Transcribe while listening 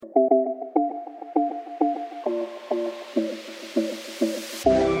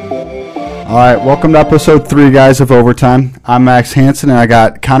All right, welcome to episode 3, guys, of Overtime. I'm Max Hansen, and I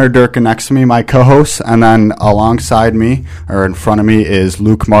got Connor Durkin next to me, my co-host, and then alongside me, or in front of me, is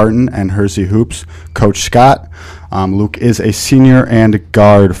Luke Martin and Hersey Hoops, Coach Scott. Luke is a senior and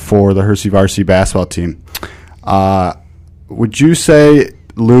guard for the Hersey varsity basketball team. Would you say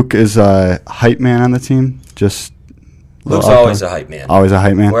Luke is a hype man on the team? Luke's always a hype man. Always a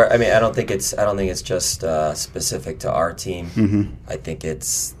hype man. I don't think it's just specific to our team. Mm-hmm. I think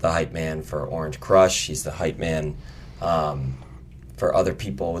it's the hype man for Orange Crush. He's the hype man for other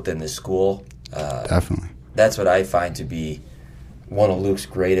people within the school. Definitely. That's what I find to be one of Luke's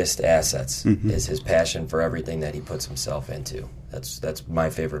greatest assets, Mm-hmm. is his passion for everything that he puts himself into. That's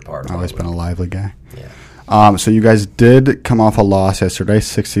my favorite part of Always been a lively guy. Yeah. So you guys did come off a loss yesterday,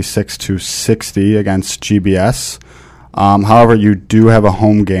 66-60 against GBS. However, you do have a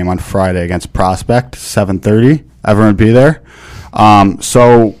home game on Friday against Prospect, 7:30. Everyone be there.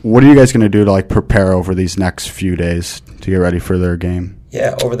 So what are you guys going to do to prepare over these next few days to get ready for their game?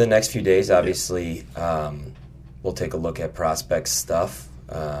 Yeah, over the next few days, obviously, we'll take a look at Prospect's stuff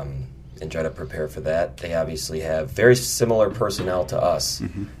and try to prepare for that. They obviously have very similar personnel to us,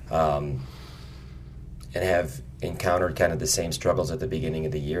 and have encountered kind of the same struggles at the beginning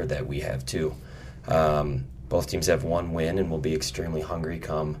of the year that we have too. Both teams have one win and will be extremely hungry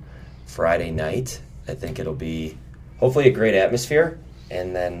come Friday night. I think it'll be hopefully a great atmosphere,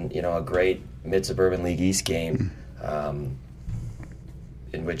 and then a great Mid-Suburban League East game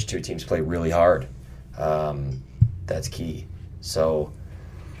in which two teams play really hard. That's key. So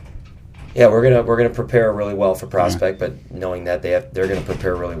yeah, we're gonna prepare really well for Prospect, but knowing that they're gonna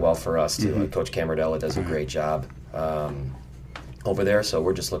prepare really well for us too. Mm-hmm. Coach Camardella does a great job over there, so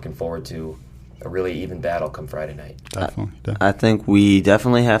we're just looking forward to a really even battle come Friday night. Definitely. I think we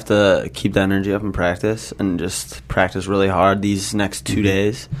definitely have to keep the energy up in practice and just practice really hard these next 2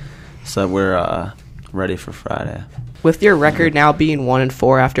 days so that we're ready for Friday. With your record now being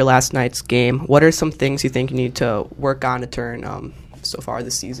 1-4 after last night's game, what are some things you think you need to work on to turn so far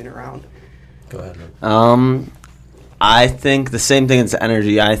this season around? Go ahead, man. I think the same thing as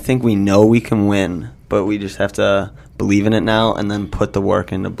energy. I think we know we can win, but we just have to believe in it now and then put the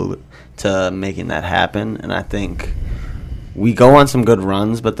work into to making that happen. And I think we go on some good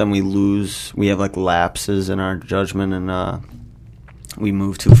runs, but then we lose. We have lapses in our judgment, and we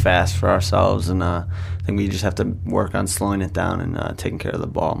move too fast for ourselves. And I think we just have to work on slowing it down and taking care of the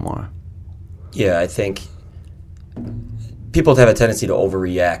ball more. Yeah, I think people have a tendency to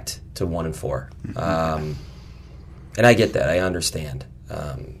overreact to 1-4, and I get that. I understand.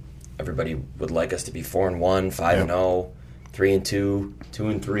 Everybody would like us to be 4-1, 5-0, 3-2,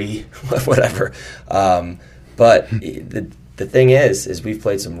 2-3, whatever. But the thing is we've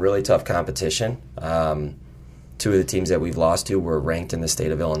played some really tough competition. Two of the teams that we've lost to were ranked in the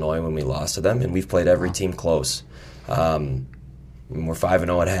state of Illinois when we lost to them, and we've played every team close. We're 5-0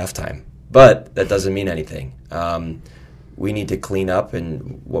 at halftime, but that doesn't mean anything. We need to clean up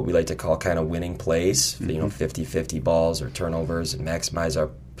in what we like to call kind of winning plays, 50-50 balls or turnovers, and maximize our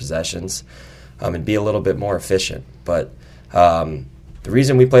possessions, and be a little bit more efficient. But the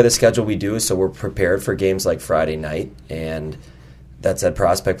reason we play the schedule we do is so we're prepared for games like Friday night, and that said,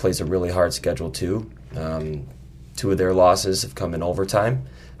 Prospect plays a really hard schedule too. Two of their losses have come in overtime,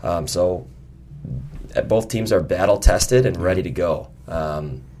 so both teams are battle-tested and ready to go.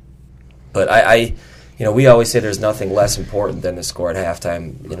 But we always say there's nothing less important than the score at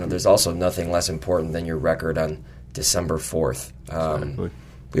halftime. There's also nothing less important than your record on December 4th.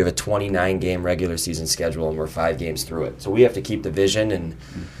 We have a 29-game regular season schedule, and we're 5 games through it. So we have to keep the vision and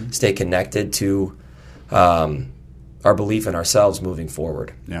stay connected to our belief in ourselves moving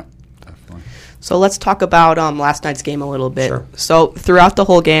forward. Yeah, definitely. So let's talk about last night's game a little bit. Sure. So throughout the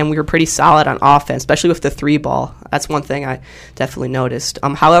whole game, we were pretty solid on offense, especially with the 3-ball. That's one thing I definitely noticed.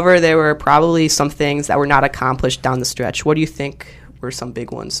 However, there were probably some things that were not accomplished down the stretch. What do you think were some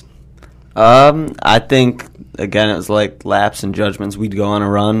big ones? I think, again, it was laps and judgments. We'd go on a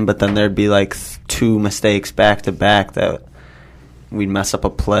run, but then there'd be 2 mistakes back-to-back that we'd mess up a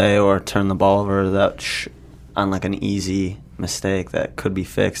play or turn the ball over on an easy mistake that could be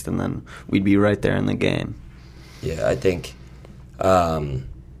fixed, and then we'd be right there in the game. Yeah, I think I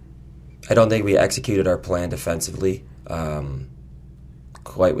don't think we executed our plan defensively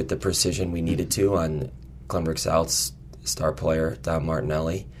quite with the precision we needed to on Glenbrook South's star player, Don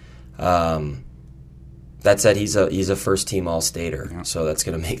Martinelli. That said, he's a first-team All-Stater, so that's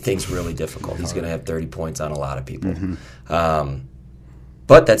going to make things really difficult. He's going to have 30 points on a lot of people.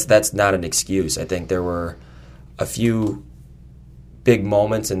 But that's not an excuse. I think there were a few big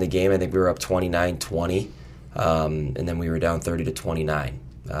moments in the game. I think we were up 29-20, and then we were down 30-29.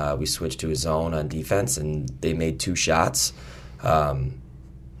 We switched to a zone on defense, and they made 2 shots.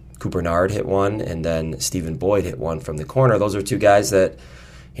 Cooper Nard hit one, and then Stephen Boyd hit one from the corner. Those are 2 guys that,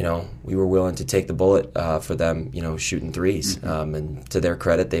 we were willing to take the bullet for them, shooting threes. And to their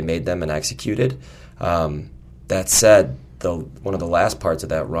credit, they made them and executed. That said, one of the last parts of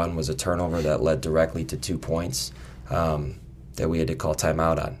that run was a turnover that led directly to 2 points that we had to call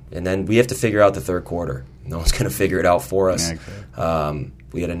timeout on. And then we have to figure out the third quarter. No one's going to figure it out for us.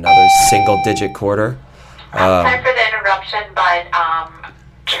 We had another single-digit quarter. Sorry for the interruption, but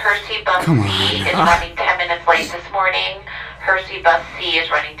Hersey Bus C is running 10 minutes late this morning. Hersey Bus C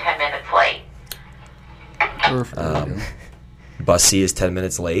is running 10 minutes late. Bus C is 10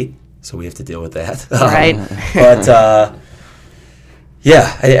 minutes late, so we have to deal with that. Right. But,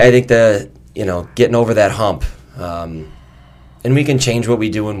 I think getting over that hump, and we can change what we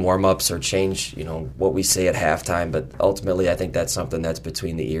do in warm-ups or change, what we say at halftime, but ultimately I think that's something that's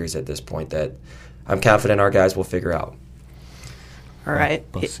between the ears at this point that I'm confident our guys will figure out. All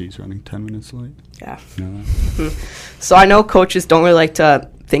right. Bus C's running 10 minutes late. Yeah. So I know coaches don't really like to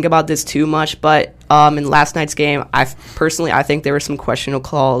think about this too much, but in last night's game, I think there were some questionable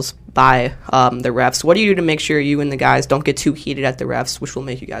calls by the refs. What do you do to make sure you and the guys don't get too heated at the refs, which will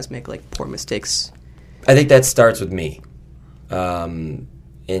make you guys make poor mistakes? I think that starts with me. And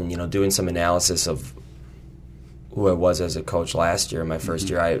doing some analysis of who I was as a coach last year. In my first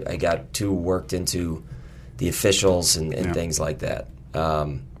year, I got too worked into the officials and things like that.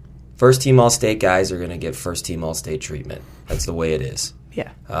 First team All-State guys are going to get first team All-State treatment. That's the way it is.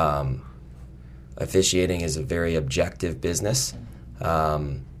 Yeah. Officiating is a very objective business.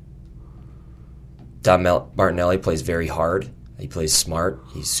 Don Martinelli plays very hard. He plays smart.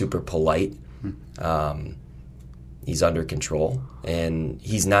 He's super polite. He's under control, and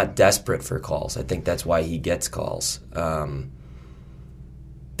he's not desperate for calls. I think that's why he gets calls. That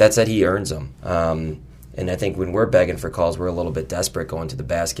said, he earns them. And I think when we're begging for calls, we're a little bit desperate, going to the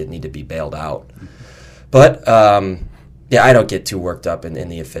basket, need to be bailed out. But, I don't get too worked up in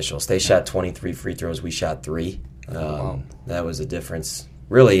the officials. They shot 23 free throws. We shot 3. That was a difference,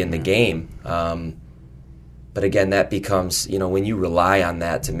 really, in the game. But again, that becomes, when you rely on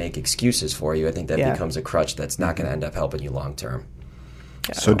that to make excuses for you, I think that becomes a crutch that's not going to end up helping you long term.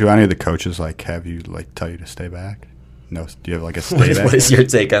 So do any of the coaches have you tell you to stay back? No, do you have a stay back? What is your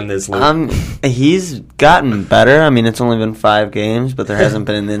take on this, Luke? He's gotten better. I mean, it's only been 5 games, but there hasn't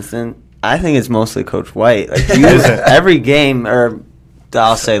been an instant. I think it's mostly Coach White. Every game, or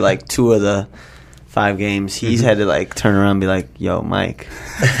I'll say 2 of the 5 games, he's had to turn around and be like, "Yo, Mike,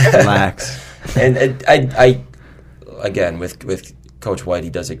 relax." And I again, with Coach White, he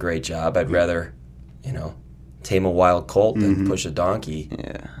does a great job. I'd rather, tame a wild colt than push a donkey.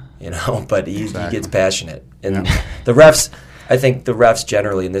 Yeah. But he gets passionate. And the refs, I think the refs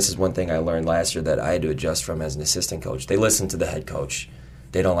generally, and this is one thing I learned last year that I had to adjust from as an assistant coach, they listen to the head coach.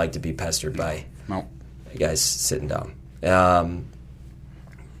 They don't like to be pestered by guys sitting down.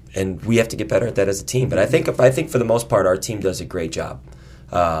 And we have to get better at that as a team. But I think for the most part, our team does a great job.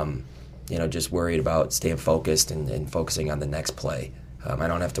 Just worried about staying focused and focusing on the next play. I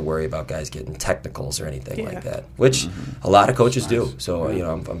don't have to worry about guys getting technicals or anything like that, which a lot of coaches do. So,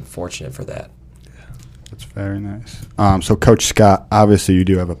 I'm fortunate for that. That's very nice. So, Coach Scott, obviously you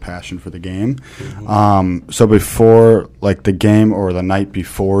do have a passion for the game. So before, the game or the night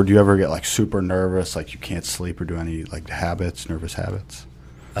before, do you ever get, super nervous, you can't sleep or do any, nervous habits?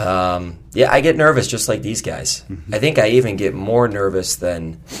 I get nervous just like these guys. I think I even get more nervous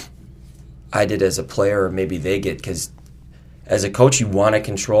than I did as a player, or maybe they get, because as a coach you want to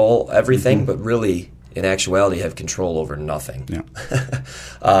control everything, but really, in actuality, have control over nothing,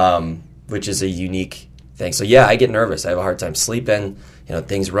 which is a unique thing. So, I get nervous. I have a hard time sleeping,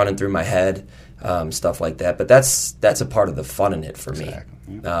 things running through my head, stuff like that. But that's a part of the fun in it for me.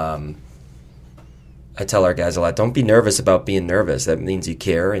 I tell our guys a lot, don't be nervous about being nervous. That means you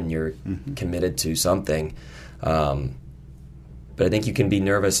care and you're committed to something. But I think you can be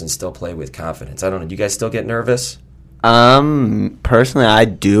nervous and still play with confidence. I don't know. Do you guys still get nervous? Personally, I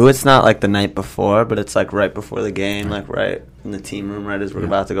do. It's not like the night before, but it's right before the game, right in the team room, right as we're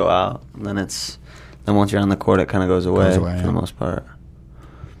about to go out. And then once you're on the court, it kind of goes away for the most part.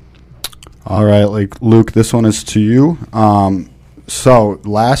 All right, Luke, this one is to you. So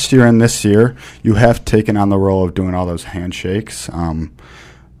last year and this year, you have taken on the role of doing all those handshakes.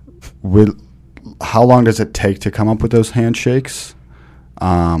 How long does it take to come up with those handshakes?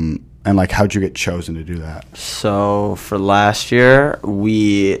 And how'd you get chosen to do that? So for last year,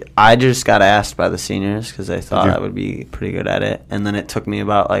 I just got asked by the seniors because they thought I would be pretty good at it, and then it took me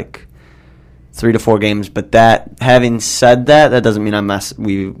about 3 to 4 games. But having said that doesn't mean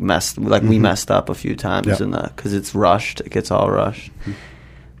we messed up a few times because it's rushed. It gets all rushed. Mm-hmm.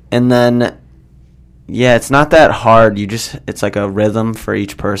 And then, it's not that hard. It's like a rhythm for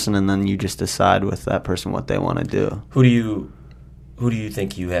each person, and then you just decide with that person what they want to do. Who do you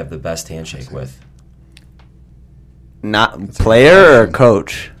think you have the best handshake with? Not player or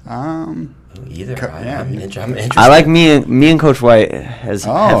coach? Either. I'm interested. I like me and Coach White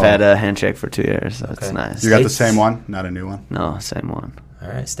have had a handshake for 2 years, so it's nice. You got the same one, not a new one? No, same one. All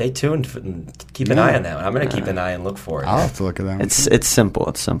right, stay tuned. Keep an eye on that one. I'm going to keep an eye and look for it. I'll have to look at that one. It's simple.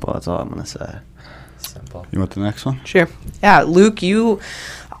 It's simple. That's all I'm going to say. Simple. You want the next one? Sure. Yeah, Luke, you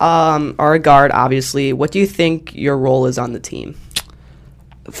are a guard, obviously. What do you think your role is on the team?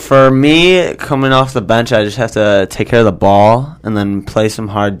 For me, coming off the bench, I just have to take care of the ball and then play some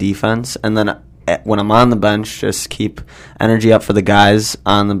hard defense. And then when I'm on the bench, just keep energy up for the guys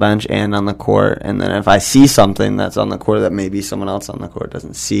on the bench and on the court. And then if I see something that's on the court that maybe someone else on the court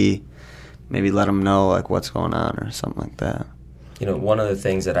doesn't see, maybe let them know like what's going on or something like that. One of the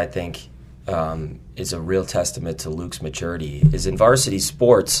things that I think is a real testament to Luke's maturity is in varsity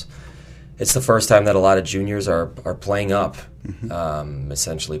sports, it's the first time that a lot of juniors are playing up,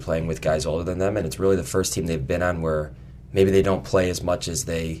 essentially playing with guys older than them, and it's really the first team they've been on where maybe they don't play as much as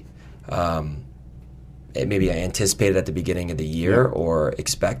they maybe anticipated at the beginning of the year or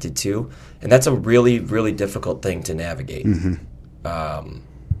expected to, and that's a really, really difficult thing to navigate. And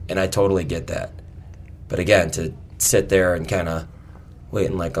I totally get that. But again, to sit there and kind of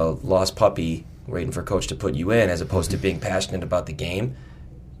waiting like a lost puppy, waiting for coach to put you in, as opposed to being passionate about the game,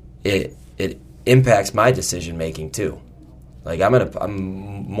 it impacts my decision making too. Like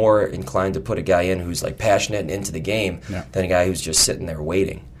I'm more inclined to put a guy in who's like passionate and into the game than a guy who's just sitting there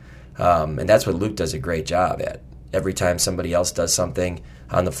waiting. And that's what Luke does a great job at. Every time somebody else does something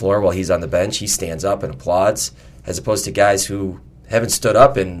on the floor while he's on the bench, he stands up and applauds, as opposed to guys who haven't stood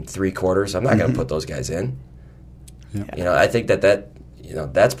up in 3 quarters. I'm not going to put those guys in. Yeah. I think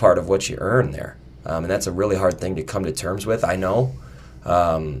that's part of what you earn there. And that's a really hard thing to come to terms with, I know.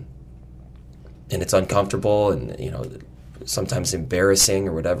 And it's uncomfortable and, sometimes embarrassing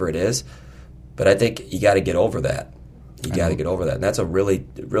or whatever it is. But I think you got to get over that. You got to get over that. And that's a really,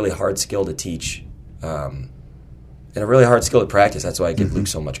 really hard skill to teach and a really hard skill to practice. That's why I give Luke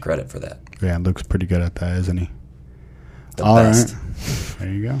so much credit for that. Yeah, Luke's pretty good at that, isn't he? The best. Right.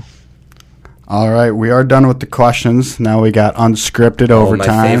 There you go. All right, we are done with the questions. Now we got unscripted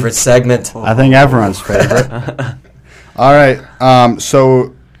overtime. My favorite segment. I think everyone's favorite. All right,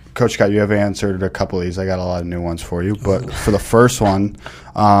 so Coach Scott, you have answered a couple of these. I got a lot of new ones for you. But for the first one,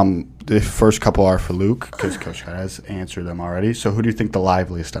 the first couple are for Luke because Coach Scott has answered them already. So who do you think the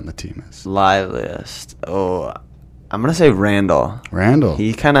liveliest on the team is? Liveliest? Oh, I'm going to say Randall. Randall?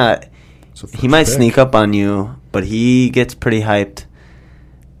 He might sneak up on you, but he gets pretty hyped.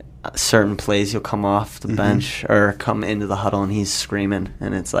 Certain plays, he'll come off the bench or come into the huddle and he's screaming,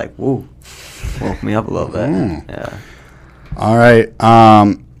 and it's like, woo, woke me up a little bit. Yeah. All right.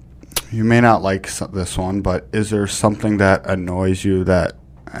 You may not like this one, but is there something that annoys you that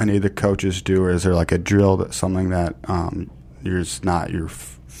any of the coaches do, or is there like a drill that's something that is not your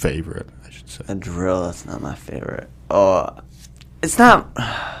favorite, I should say? A drill that's not my favorite. Oh, it's not.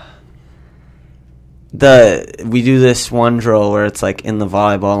 We do this one drill where it's like in the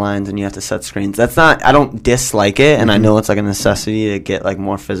volleyball lines and you have to set screens. That's not. I don't dislike it, and I know it's like a necessity to get like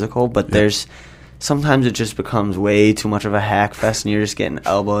more physical. But there's sometimes it just becomes way too much of a hack fest, and you're just getting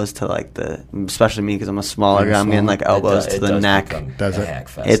elbows to like especially me because I'm a smaller guy. I'm getting like elbows to the neck. Does it? Hack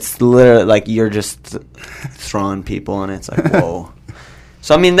fest. It's literally like you're just throwing people, and it's like whoa.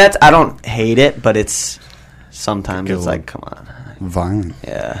 So I mean I don't hate it, but it's sometimes it's like come on, violent.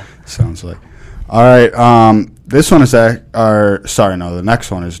 Yeah, sounds like. All right, this one is the next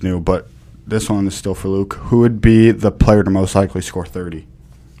one is new, but this one is still for Luke. Who would be the player to most likely score 30?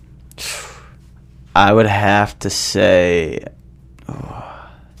 I would have to say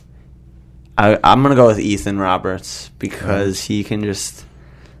I'm going to go with Ethan Roberts because he can just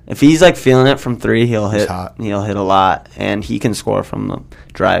 – if he's like feeling it from 3, he'll hit a lot, and he can score from the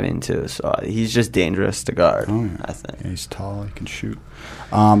driving too. So he's just dangerous to guard, I think. Yeah, he's tall. He can shoot.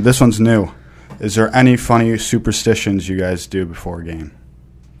 This one's new. Is there any funny superstitions you guys do before a game?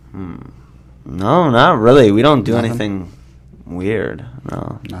 No, not really. We don't do anything weird.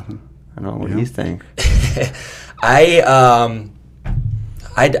 No. Nothing? I don't know. What do you think? I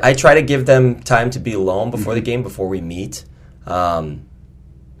try to give them time to be alone before the game, before we meet. Sometimes,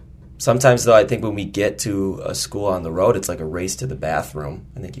 though, I think when we get to a school on the road, it's like a race to the bathroom.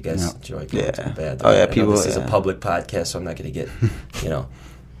 I think you guys enjoy going to the bathroom. Oh, yeah, people. This is a public podcast, so I'm not going to get,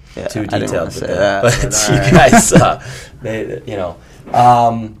 Yeah, too I didn't wanna detailed with say that. that, But but you all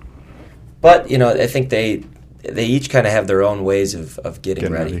guys, but I think they each kind of have their own ways of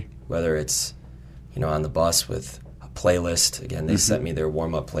getting ready. Whether it's on the bus with a playlist. Again, they sent me their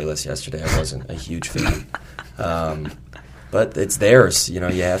warm up playlist yesterday. I wasn't a huge fan, but it's theirs. You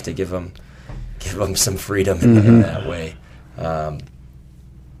have to give them some freedom in that way. I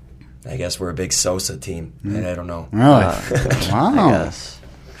guess we're a big Sosa team, and I don't know. Really? Wow. I guess.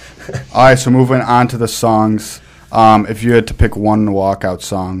 All right, so moving on to the songs. If you had to pick one walkout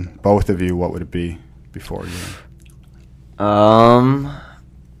song, both of you, what would it be before you?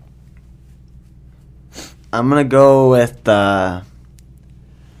 I'm gonna go with this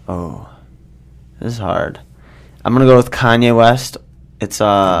is hard. I'm gonna go with Kanye West. It's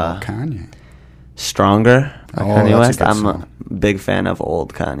Kanye. Stronger by Kanye that's a West. good I'm song. a big fan of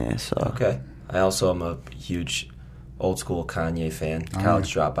old Kanye, so Okay. I also am a huge old school Kanye fan.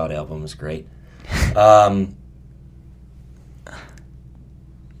 College Dropout album was great.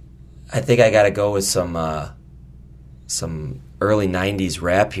 I think I got to go with some early '90s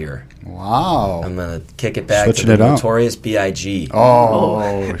rap here. Wow. I'm gonna kick it back Switching to the it up. Notorious B.I.G.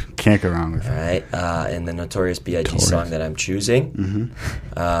 Oh, can't go wrong with All it. right, and the Notorious B.I.G. song that I'm choosing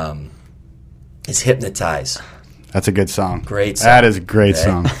is "Hypnotize." That's a good song. Great song. That is a great Okay.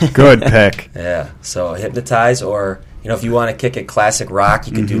 song. Good pick. Yeah, so "Hypnotize," or if you want to kick it classic rock,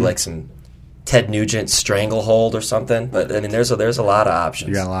 you could do like some Ted Nugent "Stranglehold" or something. But I mean, there's a lot of options.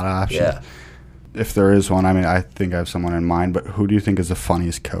 You got a lot of options. Yeah. If there is one, I mean, I think I have someone in mind, but who do you think is the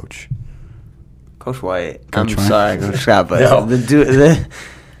funniest coach? Coach White. Coach I'm White? sorry, Coach Scott, but No. the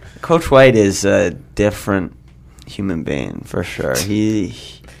Coach White is a different human being for sure.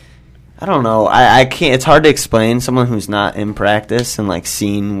 I don't know. I can't. It's hard to explain someone who's not in practice and like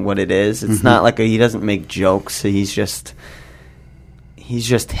seeing what it is. It's not like he doesn't make jokes. He's just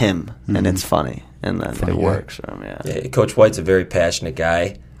him, and it's funny, and then Funny it guy. works for him. Yeah, Coach White's a very passionate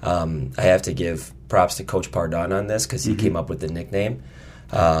guy. I have to give props to Coach Pardon on this because he came up with the nickname.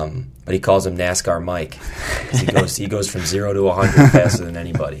 But he calls him NASCAR Mike. 'Cause he goes from 0 to 100 faster than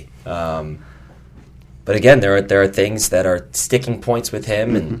anybody. But again, there are things that are sticking points with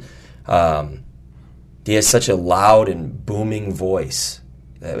him, and he has such a loud and booming voice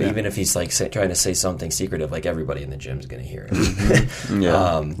that even if he's like trying to say something secretive, like everybody in the gym is going to hear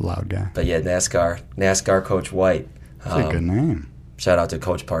it. Loud guy. But yeah, NASCAR Coach White. That's a good name. Shout out to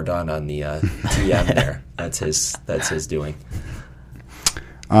Coach Pardon on the TM there. That's his doing.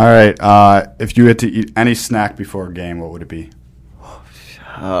 All right. If you had to eat any snack before a game, what would it be?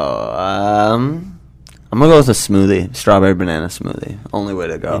 I'm gonna go with a smoothie, strawberry banana smoothie. Only way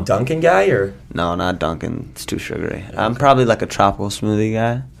to go. You Dunkin' guy or No, not Dunkin'. It's too sugary. I'm probably like a tropical smoothie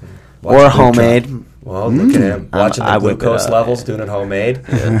guy, Watch or the homemade. well, look at him watching I the whip it glucose up. levels, doing it homemade.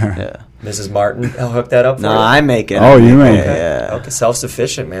 Yeah. Mrs. Martin, I'll hook that up for No, you. I make it. Oh, you make it. Yeah. Okay,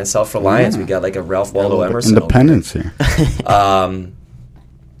 self-sufficient, man. Self-reliance. We got like a Ralph Waldo Emerson. Independence here.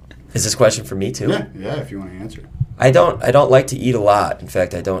 Is this question for me too? Yeah. If you want to answer. I don't like to eat a lot. In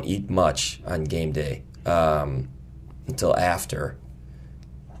fact, I don't eat much on game day until after.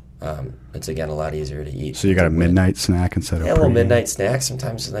 It's again a lot easier to eat. So you got a midnight snack instead of Yeah, a little pregame. midnight snack.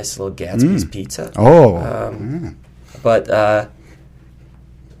 Sometimes a nice little Gatsby's pizza. Oh. But I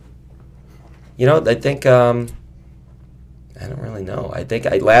think I don't really know. I think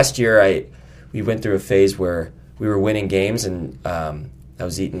last year we went through a phase where we were winning games, and I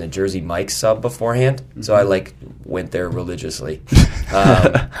was eating the Jersey Mike's sub beforehand, so I went there religiously.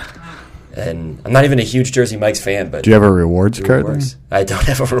 And I'm not even a huge Jersey Mike's fan, but Do you have a rewards it card? works. I don't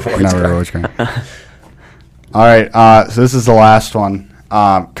have a rewards Not a card. rewards card. All right. So this is the last one.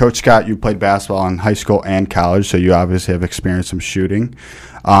 Coach Scott, you played basketball in high school and college, so you obviously have experience in shooting.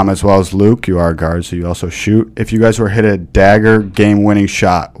 As well as Luke, you are a guard, so you also shoot. If you guys were hit a dagger game-winning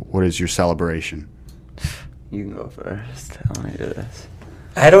shot, what is your celebration? You can go first. I want to hear this.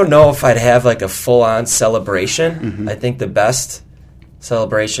 I don't know if I'd have like a full-on celebration. I think the best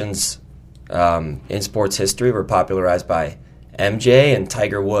celebrations in sports history were popularized by MJ and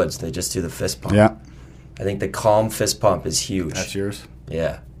Tiger Woods. They just do the fist pump. Yeah. I think the calm fist pump is huge. That's yours?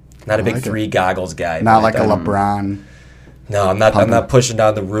 Yeah. Not a big like it. three goggles guy. Not but like I a thought- LeBron No, I'm not pushing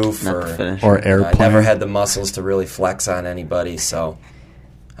down the roof Not or the finish. or I airplane. never had the muscles to really flex on anybody, so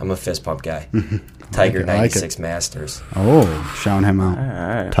I'm a fist pump guy. Tiger I like it. 96 Masters. Oh, shouting him out.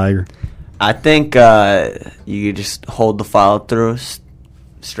 All right. Tiger. I think you just hold the follow through,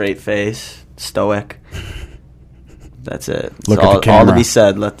 straight face, stoic. That's it. Look It's at the all to camera. be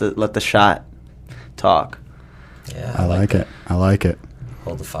said. Let the shot talk. Yeah, I like it. I like it.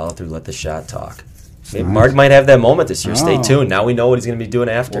 Hold the follow through, let the shot talk. Martin might have that moment this year. Stay Oh. tuned. Now we know what he's going to be doing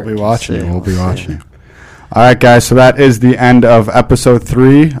after. We'll be watching you. We'll be watching you. All right, guys. So that is the end of episode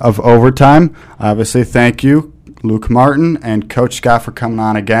 3 of Overtime. Obviously, thank you, Luke Martin and Coach Scott, for coming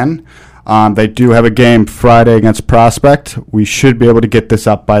on again. They do have a game Friday against Prospect. We should be able to get this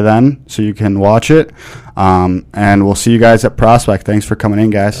up by then so you can watch it. And we'll see you guys at Prospect. Thanks for coming in,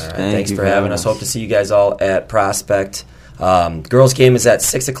 guys. All right, thanks for having us. Hope to see you guys all at Prospect. Girls game is at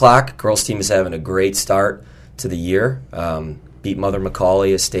 6 o'clock. Girls team is having a great start to the year. Beat Mother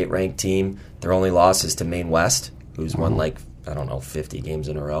Macaulay, a state-ranked team. Their only loss is to Maine West, who's won 50 games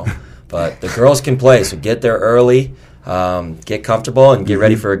in a row. But the girls can play, so get there early, get comfortable, and get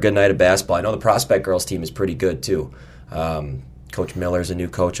ready for a good night of basketball. I know the Prospect girls team is pretty good, too. Coach Miller's a new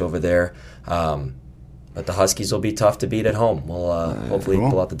coach over there. But the Huskies will be tough to beat at home. We'll hopefully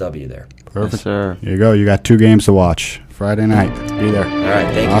pull out the W there. Perfect. Yes, sir. Here you go. You got 2 games to watch Friday night. Be there. All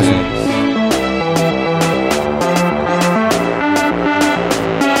right, thank you. Awesome.